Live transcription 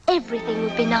everything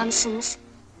would be nonsense.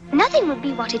 Nothing would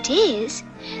be what it is,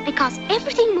 because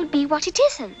everything would be what it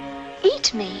isn't.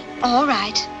 Eat me. All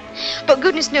right. But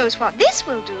goodness knows what this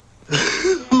will do.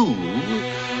 Who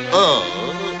are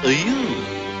you?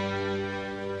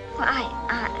 Well,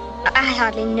 I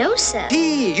hardly know, sir.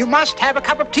 Tea! You must have a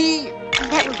cup of tea!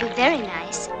 That would be very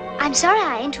nice. I'm sorry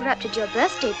I interrupted your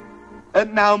birthday.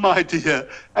 And now, my dear,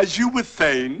 as you were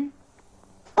saying...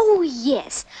 Oh,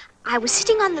 yes. I was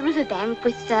sitting on the riverbank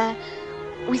with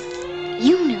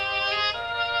you know.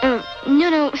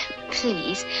 No,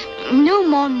 please. No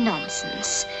more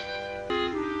nonsense.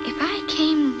 If I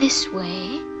came this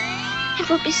way, it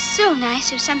would be so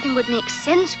nice if something would make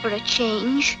sense for a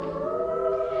change.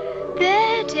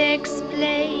 That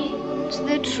explains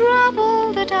the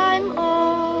trouble that I'm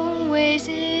always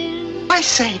in. I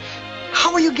say,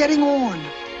 how are you getting on?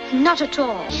 Not at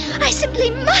all. I simply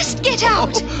must get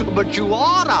out. Oh, but you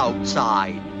are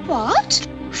outside. What?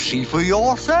 See for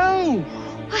yourself.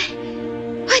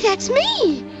 Why, that's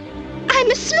me. I'm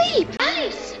asleep.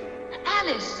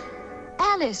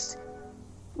 Alice,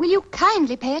 will you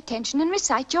kindly pay attention and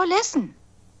recite your lesson?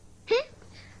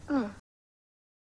 Oh.